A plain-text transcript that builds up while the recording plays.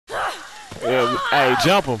Yeah, hey,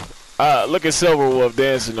 jump him. Look at Silverwolf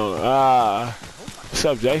dancing on him. What's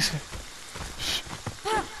up, Jason?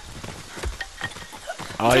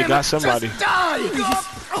 Oh, he got somebody. Just die!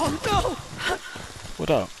 Oh no! What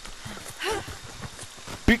up?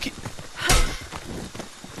 Beaky.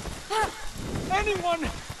 Anyone,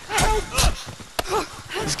 help!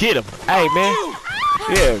 Let's get him. Hey, man.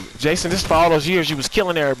 Yeah, Jason, this for all those years you was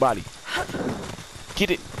killing everybody.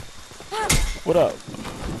 Get it. What up?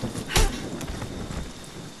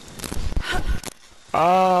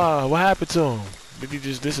 What happened to him? Did he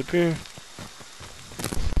just disappear?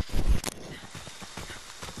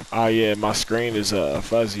 Oh yeah, my screen is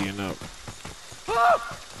fuzzy and up.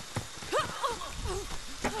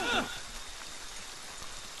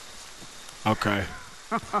 Okay.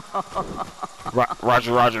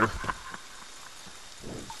 Roger, Roger.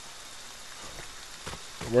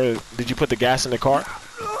 Where did you put the gas in the car?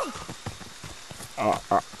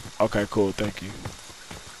 Okay, cool. Thank you.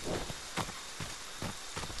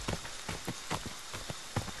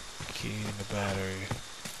 Key in the battery.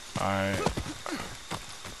 Alright.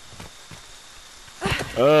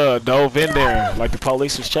 Dove in there like the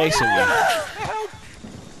police was chasing me.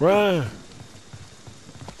 Run.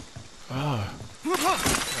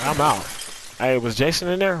 I'm out. Hey, was Jason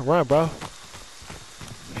in there? Run, bro.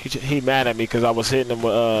 He mad at me because I was hitting him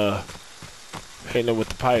with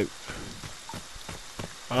the pipe.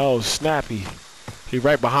 Oh, snappy. He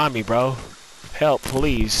right behind me, bro. Help,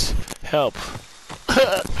 please. Help.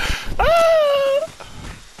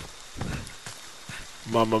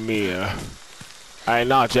 Mamma mia. Alright,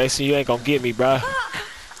 nah, Jason, you ain't gonna get me, bro.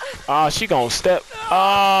 Oh, she gonna step.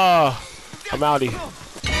 Oh, I'm outie.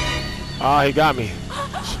 Oh, he got me.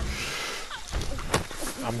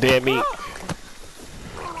 I'm dead meat.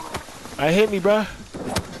 Hit me, bro.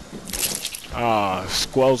 Ah,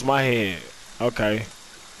 squells my head. Okay.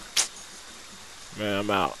 Man,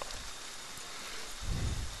 I'm out.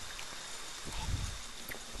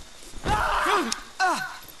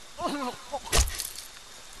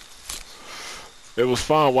 It was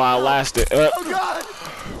fun while it lasted. Oh God!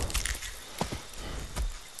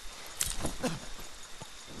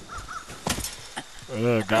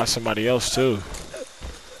 Got somebody else too.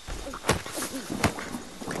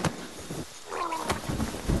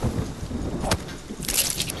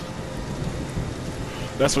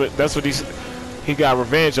 That's what he got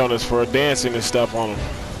revenge on us for dancing and stuff on him.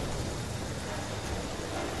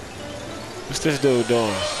 What's this dude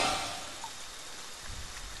doing?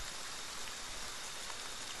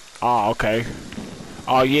 Oh, okay.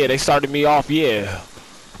 Oh yeah, they started me off, yeah.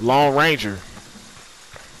 Lone Ranger.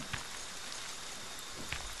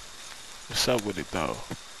 What's up with it though?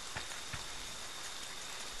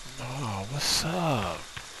 Oh, what's up?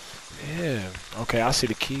 Yeah. Okay, I see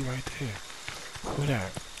the key right there. Who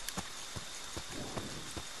that?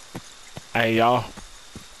 Hey y'all.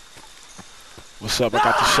 What's up? I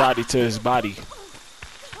got the shotty to his body.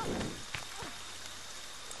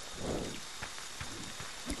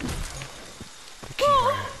 The key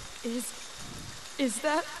right here. Is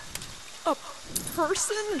that a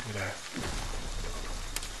person? Look at that.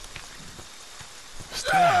 What's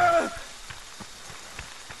that?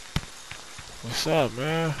 What's up,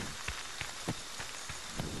 man?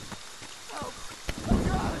 I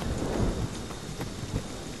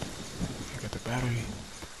got the battery.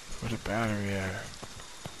 Where the battery at?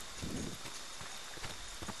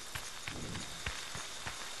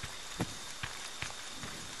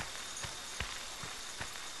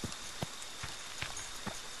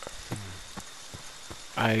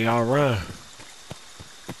 Hey, y'all run.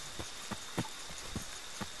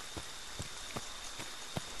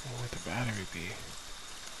 Where'd the battery be?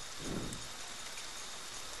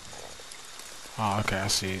 Oh, okay, I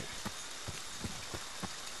see it.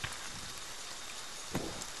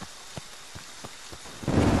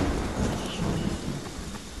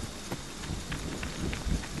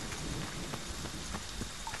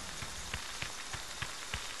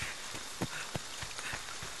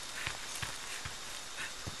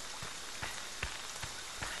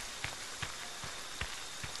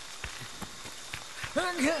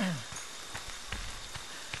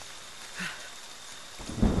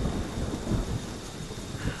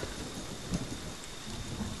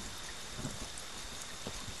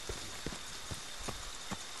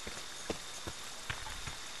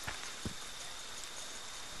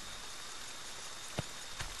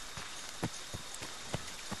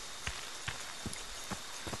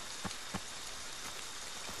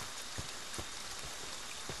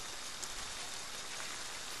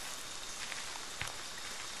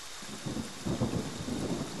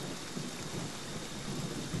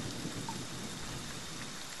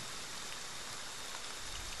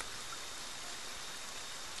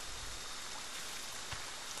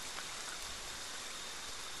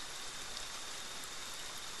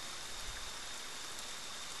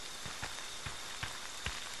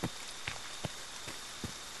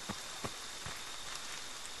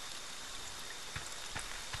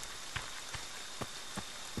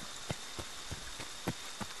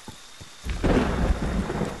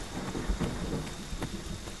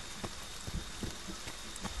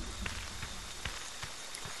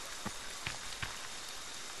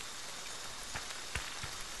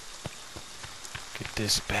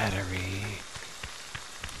 this battery.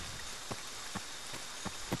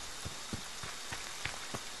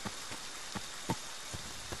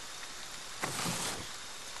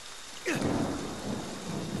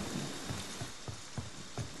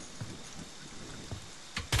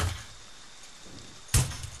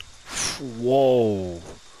 Whoa.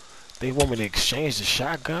 They want me to exchange the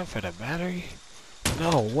shotgun for the battery?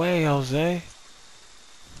 No way, Jose.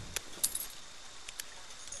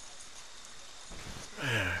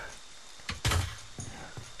 Man.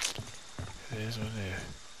 It is what it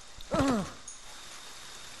is.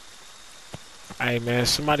 Hey man,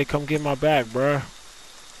 somebody come get my bag, bruh.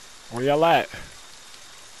 Where y'all at?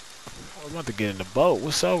 I'm about to get in the boat.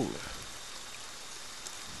 What's up?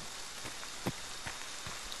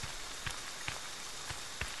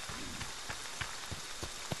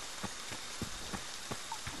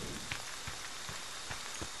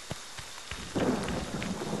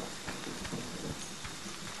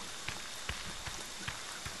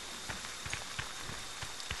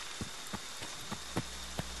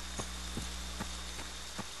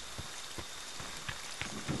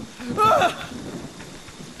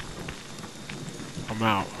 I'm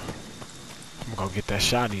out. I'm gonna get that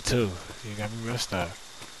shotty too. You got me messed up.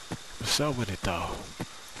 What's up with it though?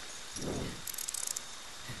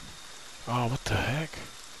 Oh, what the heck?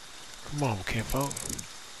 Come on, kinfolk.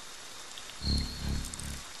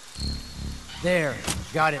 There,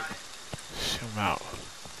 got it. Shit, I'm out.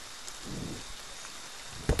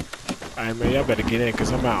 Alright man, y'all better get in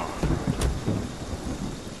cause I'm out.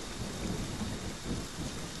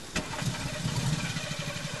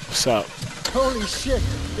 What's up? Holy shit,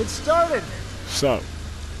 it started. What's up?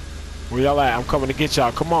 Where y'all at? I'm coming to get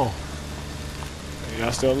y'all. Come on.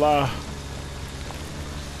 Y'all still alive?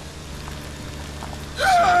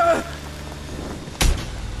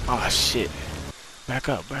 Oh shit. Back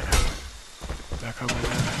up, back up. Back up, back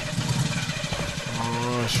up.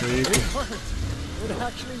 Oh, sure you can. It worked. It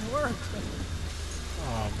actually worked.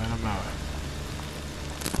 Oh man, I'm out.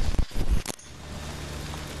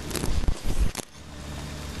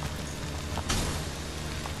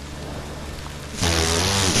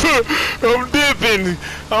 I'm dipping.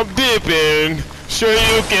 I'm dipping. Sure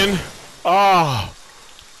you can. Ah,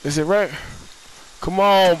 is it right? Come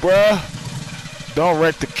on, bruh. Don't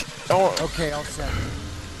wreck the. Don't. Okay, all set.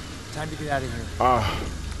 Time to get out of here.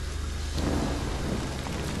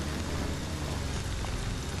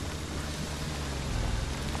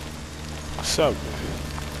 What's up?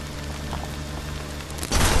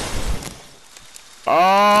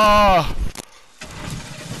 Ah!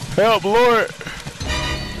 Help, Lord!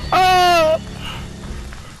 Ah!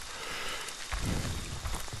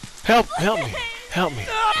 Help! Help me! Help me!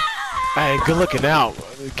 Hey, good looking out.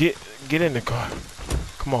 Get in the car.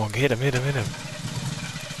 Come on, hit him! Hit him! Hit him!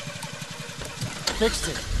 Fixed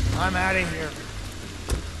it. I'm out of here.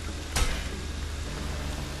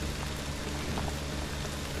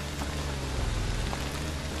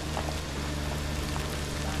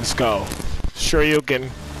 Let's go. Sure you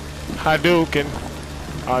can. Hadouken.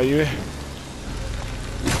 Are you?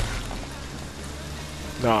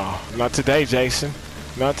 No, not today, Jason.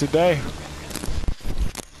 Not today.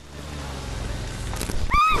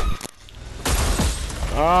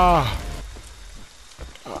 Ah.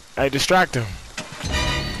 Hey, distract him.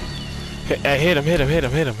 Hey, hit him, hit him, hit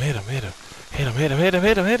him, hit him, hit him, hit him. Hit him, hit him, hit him,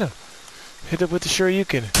 hit him, hit him. Hit him with the sure you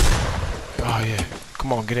can. Oh yeah.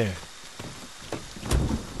 Come on, get in.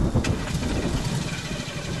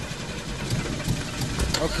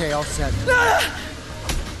 Okay, all set.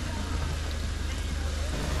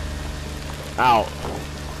 Out.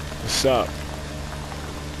 What's up?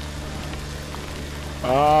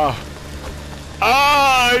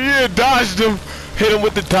 Yeah, dodged him. Hit him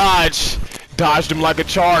with the dodge. Dodged him like a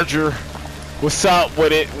charger. What's up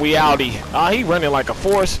with it? We outie. He running like a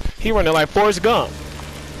force. He running like Forrest Gump.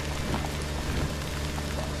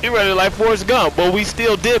 He running like Forrest Gump, but we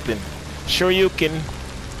still dipping. Sure you can.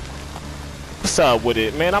 What's up with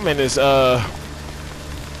it, man? I'm in this Lincoln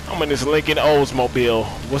Oldsmobile.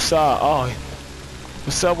 What's up? Oh,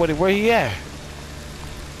 what's up with it? Where he at?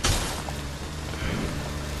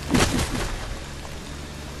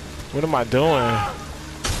 What am I doing?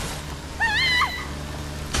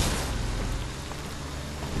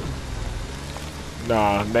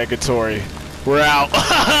 Nah, negatory. We're out.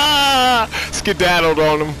 Skedaddled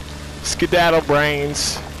on him. Skedaddle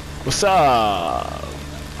brains. What's up?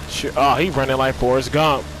 Oh, he running like Forrest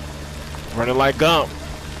Gump. Running like Gump.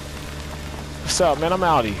 What's up, man? I'm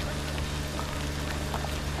outie.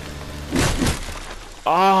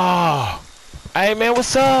 Oh. Hey, man,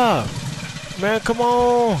 what's up? Man, come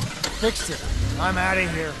on. Fixed it. I'm out of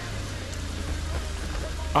here.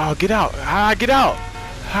 Oh, get out. How I get out?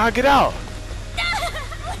 How I get out?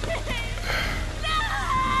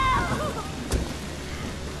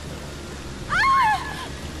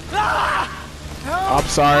 I'm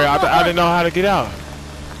sorry. I didn't know how to get out.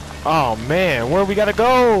 Oh, man. Where we gotta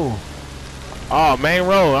go? Oh, main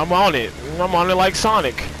road. I'm on it. I'm on it like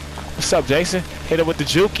Sonic. What's up, Jason? Hit it with the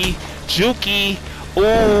jukey. Jukey.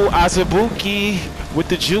 Ooh, Azabuki with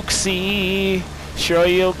the jukesy. Sure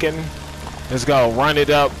you can. Let's go. Run it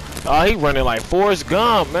up. Oh, he running like Forrest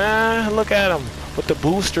Gump, man. Look at him with the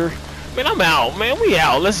booster. Man, I'm out, man. We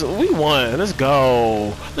out. We won. Let's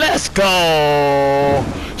go. Let's go.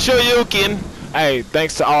 Sure you can. Hey,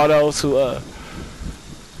 thanks to all those who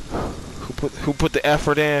put the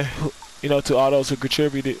effort in. You know, to all those who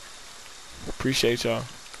contributed. Appreciate y'all.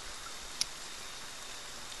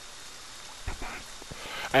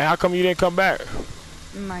 Hey, how come you didn't come back?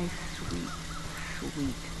 My sweet,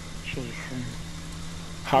 sweet Jason.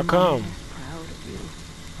 How come? Mom is proud of you.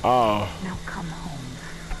 Oh. Now come home.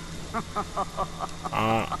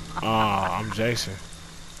 I'm Jason.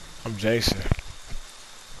 I'm Jason.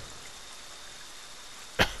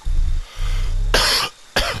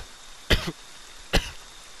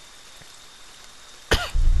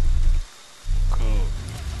 Cool.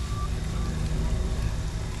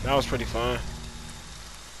 That was pretty fun.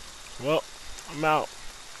 Well, I'm out.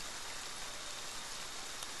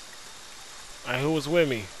 Alright, who was with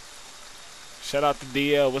me? Shout out to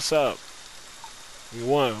DL. What's up? We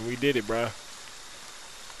won. We did it, bruh.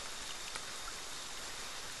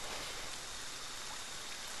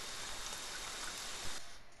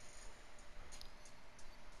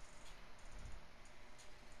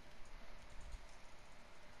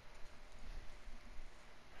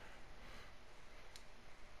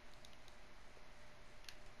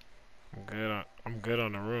 I'm good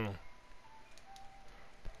on the room.